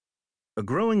A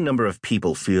growing number of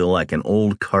people feel like an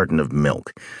old carton of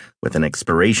milk, with an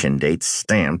expiration date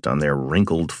stamped on their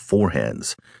wrinkled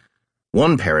foreheads.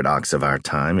 One paradox of our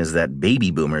time is that baby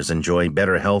boomers enjoy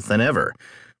better health than ever,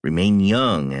 remain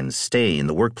young, and stay in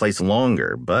the workplace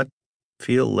longer, but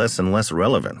feel less and less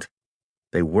relevant.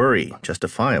 They worry,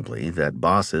 justifiably, that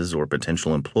bosses or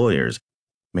potential employers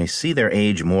may see their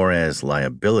age more as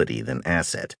liability than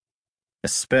asset,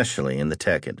 especially in the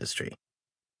tech industry.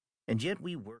 And yet we work